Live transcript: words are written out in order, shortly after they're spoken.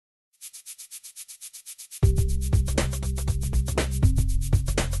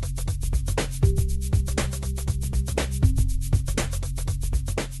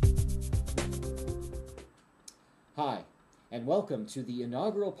and welcome to the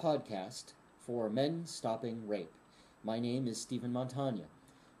inaugural podcast for Men Stopping Rape. My name is Stephen Montagna.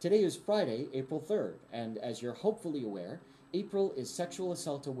 Today is Friday, April 3rd, and as you're hopefully aware, April is Sexual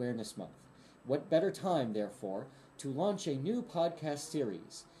Assault Awareness Month. What better time, therefore, to launch a new podcast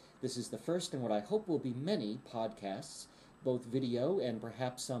series? This is the first in what I hope will be many podcasts, both video and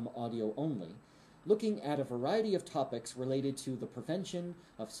perhaps some audio only, looking at a variety of topics related to the prevention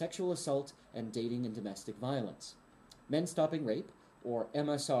of sexual assault and dating and domestic violence. Men Stopping Rape, or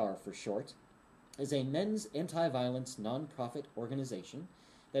MSR for short, is a men's anti-violence nonprofit organization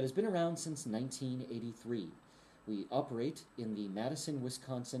that has been around since 1983. We operate in the Madison,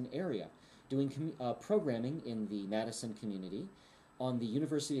 Wisconsin area, doing programming in the Madison community, on the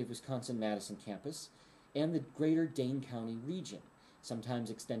University of Wisconsin-Madison campus, and the greater Dane County region, sometimes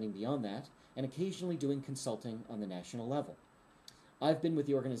extending beyond that, and occasionally doing consulting on the national level. I've been with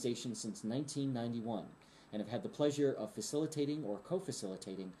the organization since 1991, and have had the pleasure of facilitating or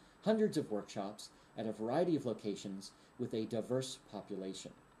co-facilitating hundreds of workshops at a variety of locations with a diverse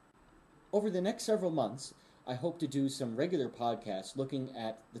population. Over the next several months, I hope to do some regular podcasts looking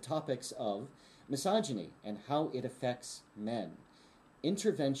at the topics of misogyny and how it affects men,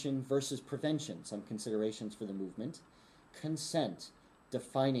 intervention versus prevention, some considerations for the movement, consent,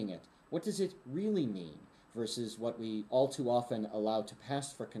 defining it, what does it really mean versus what we all too often allow to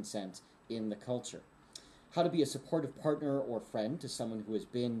pass for consent in the culture, how to be a supportive partner or friend to someone who has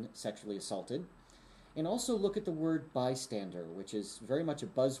been sexually assaulted, and also look at the word bystander, which is very much a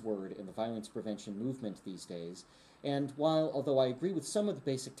buzzword in the violence prevention movement these days. And although I agree with some of the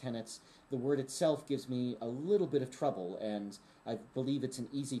basic tenets, the word itself gives me a little bit of trouble, and I believe it's an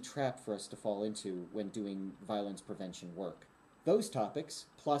easy trap for us to fall into when doing violence prevention work. Those topics,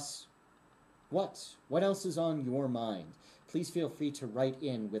 plus what else is on your mind? Please feel free to write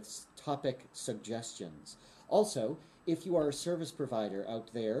in with topic suggestions. Also, if you are a service provider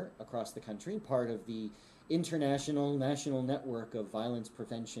out there across the country, part of the international national network of violence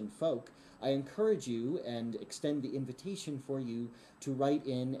prevention folk, I encourage you and extend the invitation for you to write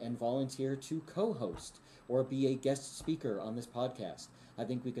in and volunteer to co-host or be a guest speaker on this podcast. I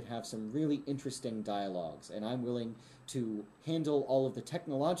think we could have some really interesting dialogues, and I'm willing to handle all of the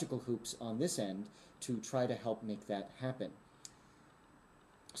technological hoops on this end to try to help make that happen.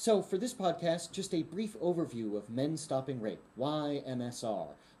 So for this podcast, just a brief overview of Men Stopping Rape. Why MSR?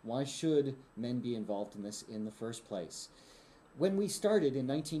 Why should men be involved in this in the first place? When we started in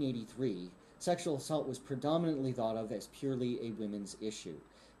 1983, sexual assault was predominantly thought of as purely a women's issue.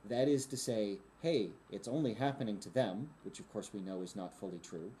 That is to say, hey, it's only happening to them, which of course we know is not fully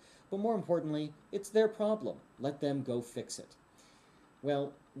true, but more importantly, it's their problem. Let them go fix it.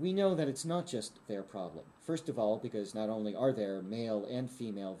 Well, we know that it's not just their problem. First of all, because not only are there male and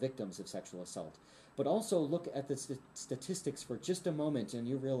female victims of sexual assault, but also look at the statistics for just a moment and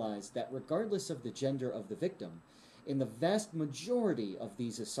you realize that regardless of the gender of the victim, in the vast majority of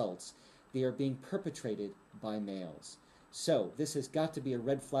these assaults, they are being perpetrated by males. So this has got to be a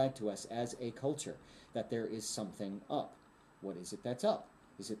red flag to us as a culture, that there is something up. What is it that's up?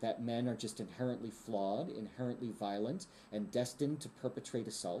 Is it that men are just inherently flawed, inherently violent, and destined to perpetrate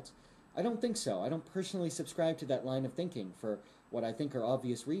assault? I don't think so. I don't personally subscribe to that line of thinking for what I think are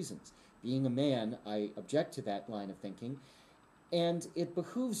obvious reasons. Being a man, I object to that line of thinking, and it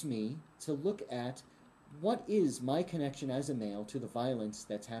behooves me to look at what is my connection as a male to the violence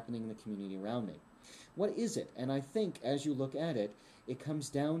that's happening in the community around me. What is it? And I think as you look at it, it comes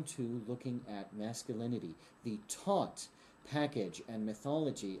down to looking at masculinity, the taught package and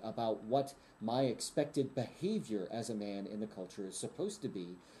mythology about what my expected behavior as a man in the culture is supposed to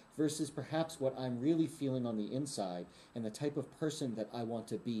be versus perhaps what I'm really feeling on the inside and the type of person that I want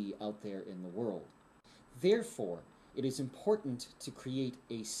to be out there in the world. Therefore, it is important to create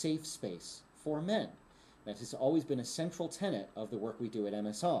a safe space for men. That has always been a central tenet of the work we do at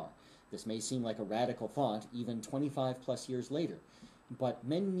MSR. This may seem like a radical thought even 25 plus years later, but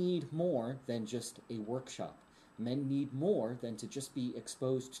men need more than just a workshop. Men need more than to just be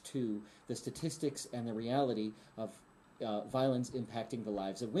exposed to the statistics and the reality of violence impacting the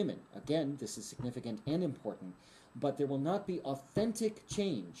lives of women. Again, this is significant and important, but there will not be authentic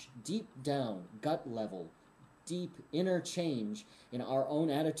change, deep down, gut level, deep inner change in our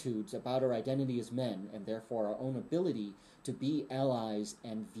own attitudes about our identity as men, and therefore our own ability to be allies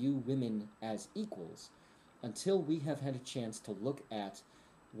and view women as equals, until we have had a chance to look at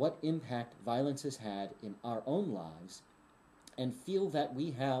what impact violence has had in our own lives and feel that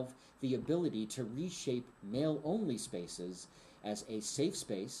we have the ability to reshape male-only spaces as a safe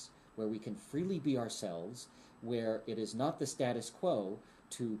space where we can freely be ourselves, where it is not the status quo,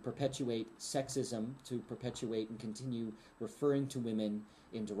 to perpetuate sexism, to perpetuate and continue referring to women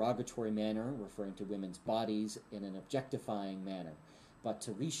in derogatory manner, referring to women's bodies in an objectifying manner, but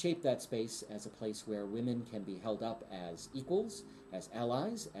to reshape that space as a place where women can be held up as equals, as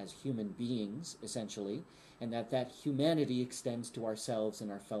allies, as human beings, essentially, and that humanity extends to ourselves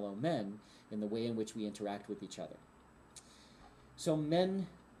and our fellow men in the way in which we interact with each other. So men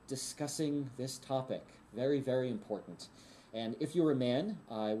discussing this topic, very, very important. And if you're a man,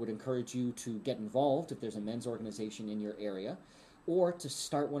 I would encourage you to get involved if there's a men's organization in your area, or to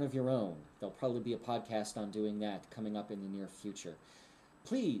start one of your own. There'll probably be a podcast on doing that coming up in the near future.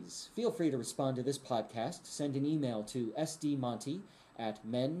 Please feel free to respond to this podcast. Send an email to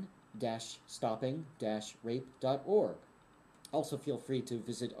sdmonty@men-stopping-rape.org. Also feel free to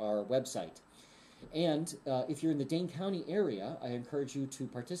visit our website. And if you're in the Dane County area, I encourage you to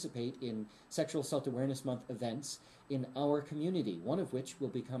participate in Sexual Assault Awareness Month events in our community, one of which will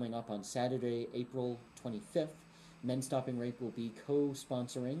be coming up on Saturday, April 25th. Men Stopping Rape will be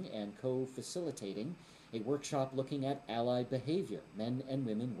co-sponsoring and co-facilitating a workshop looking at allied behavior, men and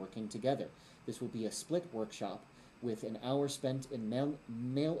women working together. This will be a split workshop with an hour spent in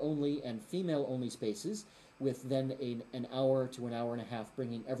male-only and female-only spaces, with then an hour to an hour and a half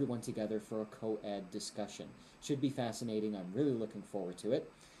bringing everyone together for a co-ed discussion. Should be fascinating. I'm really looking forward to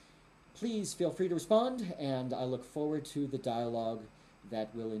it. Please feel free to respond, and I look forward to the dialogue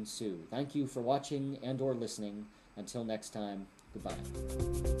that will ensue. Thank you for watching and or listening. Until next time, goodbye.